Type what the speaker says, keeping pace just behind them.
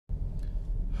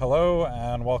Hello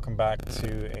and welcome back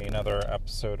to another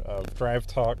episode of Drive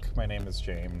Talk. My name is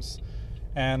James,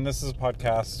 and this is a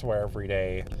podcast where every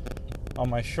day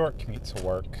on my short commute to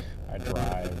work, I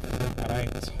drive and I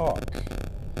talk.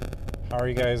 How are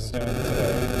you guys doing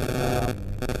today?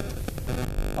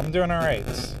 I'm doing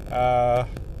alright.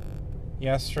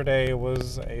 Yesterday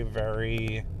was a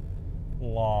very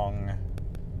long,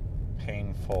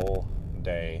 painful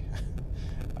day.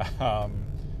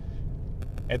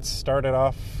 It started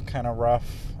off kind of rough.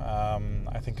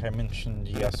 I think I mentioned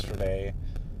yesterday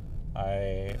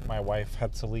my wife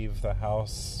had to leave the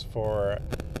house for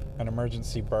an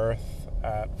emergency birth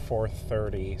at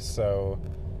 4:30, so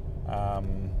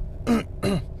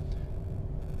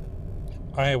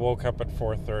I woke up at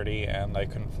 4:30 and I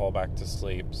couldn't fall back to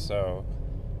sleep. So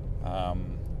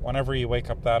whenever you wake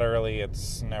up that early,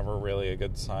 it's never really a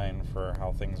good sign for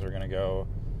how things are going to go.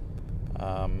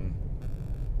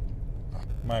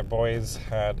 My boys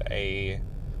had a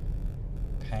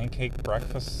pancake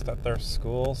breakfast at their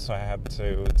school, so I had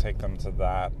to take them to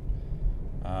that.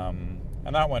 And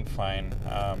that went fine.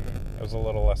 It was a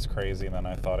little less crazy than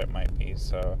I thought it might be,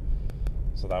 so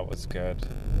that was good.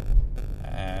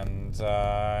 And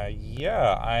I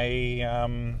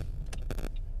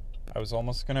was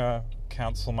almost gonna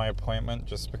cancel my appointment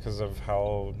just because of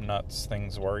how nuts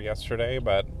things were yesterday,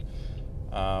 but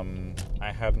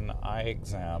I had an eye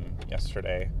exam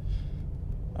yesterday.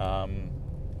 The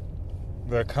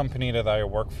company that I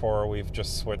work for, we've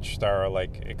just switched our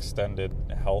extended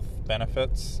health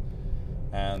benefits,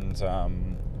 and I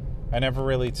never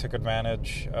really took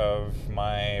advantage of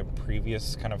my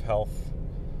previous kind of health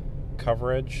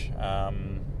coverage.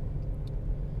 But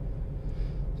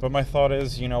my thought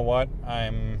is, you know what?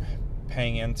 I'm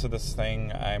paying into this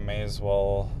thing. I may as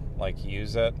well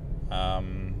use it.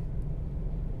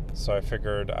 So I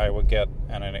figured I would get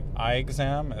an eye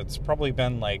exam. It's probably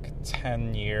been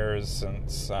 10 years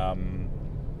since I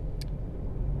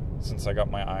got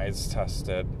my eyes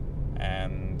tested,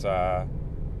 and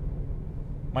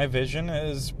my vision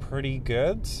is pretty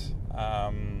good.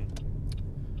 I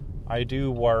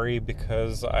do worry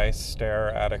because I stare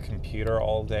at a computer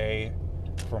all day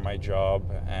for my job,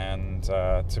 and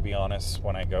to be honest,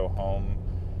 when I go home,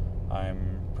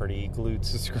 I'm pretty glued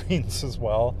to screens as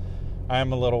well.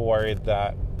 I'm a little worried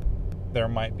that there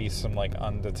might be some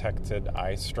undetected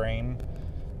eye strain.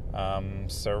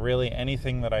 So really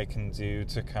anything that I can do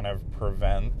to kind of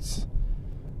prevent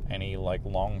any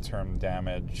long-term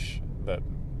damage that,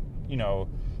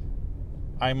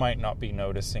 I might not be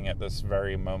noticing at this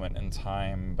very moment in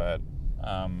time, but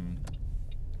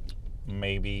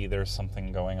maybe there's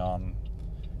something going on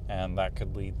and that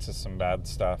could lead to some bad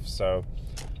stuff. So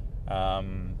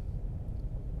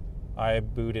I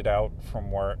booted out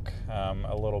from work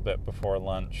a little bit before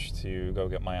lunch to go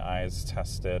get my eyes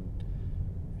tested,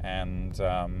 and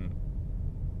I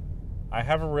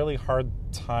have a really hard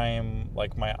time,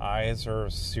 my eyes are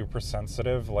super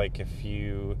sensitive. If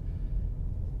you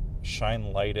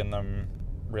shine light in them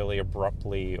really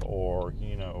abruptly, or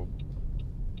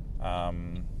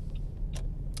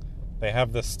they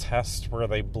have this test where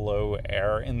they blow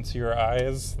air into your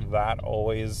eyes, that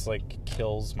always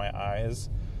kills my eyes.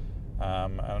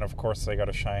 And of course they got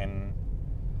to shine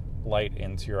light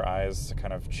into your eyes to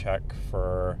kind of check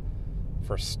for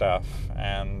stuff,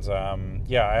 and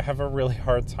I have a really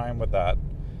hard time with that.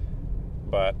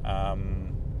 But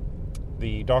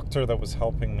the doctor that was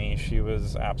helping me, she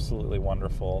was absolutely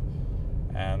wonderful,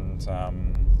 and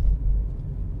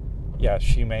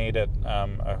she made it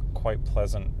a quite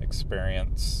pleasant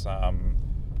experience.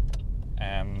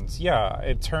 And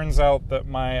it turns out that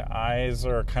my eyes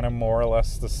are kind of more or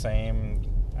less the same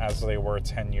as they were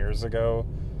 10 years ago.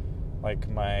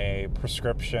 My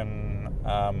prescription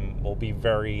will be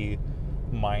very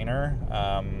minor.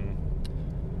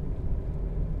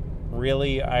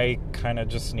 Really, I kind of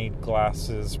just need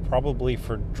glasses, probably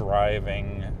for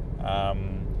driving,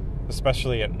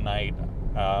 especially at night.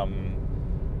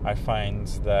 I find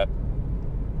that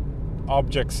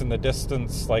objects in the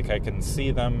distance, I can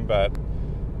see them, but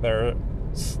they're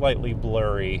slightly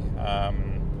blurry,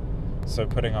 so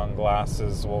putting on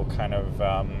glasses will kind of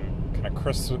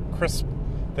crisp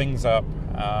things up.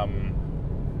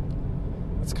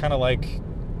 It's kind of like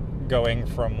going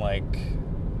from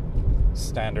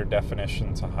standard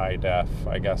definition to high def,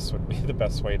 I guess would be the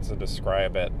best way to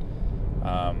describe it.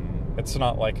 It's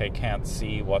not like I can't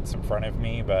see what's in front of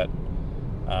me, but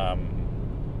I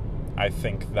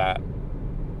think that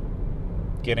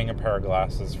getting a pair of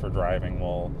glasses for driving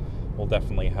will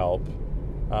definitely help.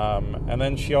 And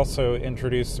then she also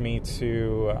introduced me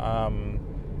to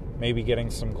maybe getting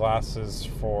some glasses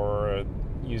for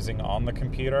using on the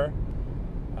computer.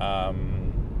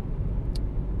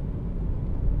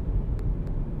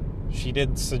 She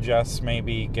did suggest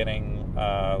maybe getting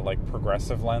like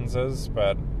progressive lenses,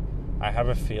 but I have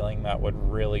a feeling that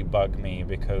would really bug me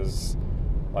because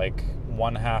like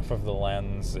one half of the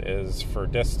lens is for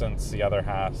distance, the other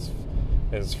half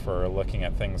is for looking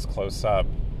at things close up.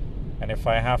 And if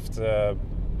I have to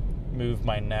move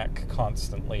my neck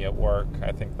constantly at work,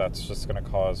 I think that's just going to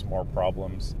cause more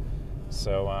problems.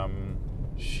 So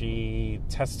she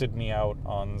tested me out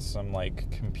on some like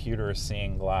computer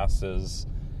seeing glasses,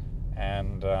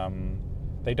 and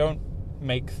they don't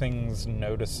make things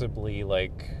noticeably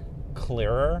like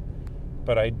clearer,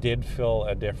 but I did feel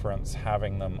a difference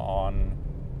having them on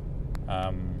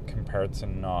compared to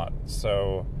not.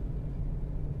 So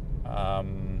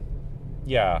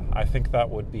yeah, I think that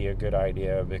would be a good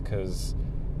idea because,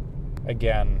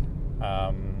 again,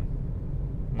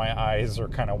 my eyes are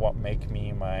kind of what make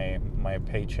me my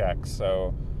paycheck.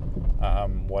 So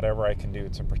whatever I can do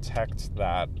to protect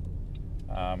that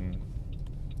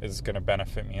is going to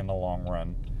benefit me in the long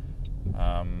run.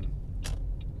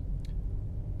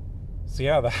 So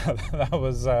yeah, that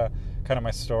was kind of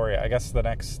my story. I guess the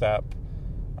next step,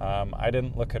 I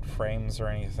didn't look at frames or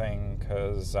anything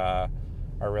because I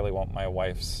really want my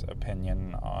wife's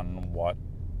opinion on what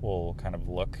will kind of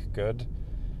look good.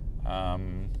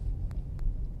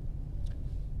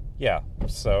 Yeah,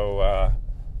 so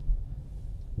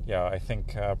yeah, I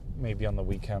think maybe on the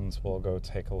weekends we'll go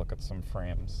take a look at some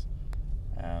frames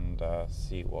and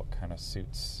see what kind of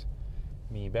suits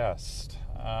me best.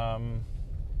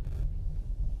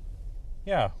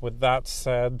 Yeah, with that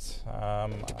said,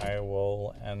 I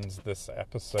will end this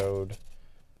episode.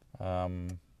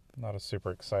 Not a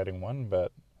super exciting one,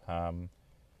 but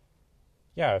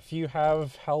yeah, if you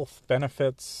have health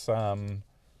benefits,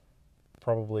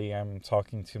 probably I'm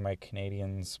talking to my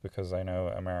Canadians because I know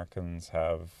Americans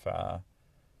have a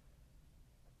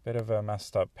bit of a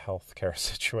messed up healthcare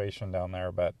situation down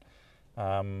there, but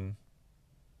for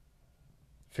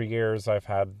years I've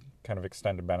had kind of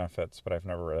extended benefits, but I've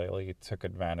never really took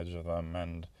advantage of them.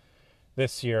 And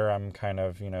this year I'm kind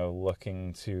of,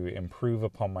 looking to improve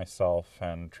upon myself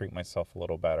and treat myself a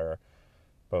little better,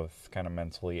 both kind of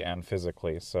mentally and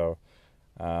physically. So,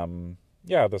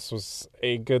 yeah, this was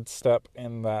a good step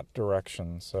in that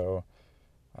direction. So,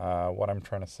 what I'm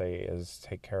trying to say is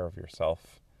take care of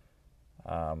yourself.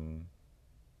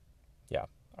 Yeah.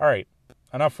 All right.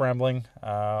 Enough rambling.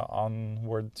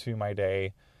 Onward to my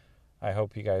day. I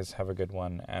hope you guys have a good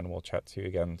one, and we'll chat to you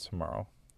again tomorrow.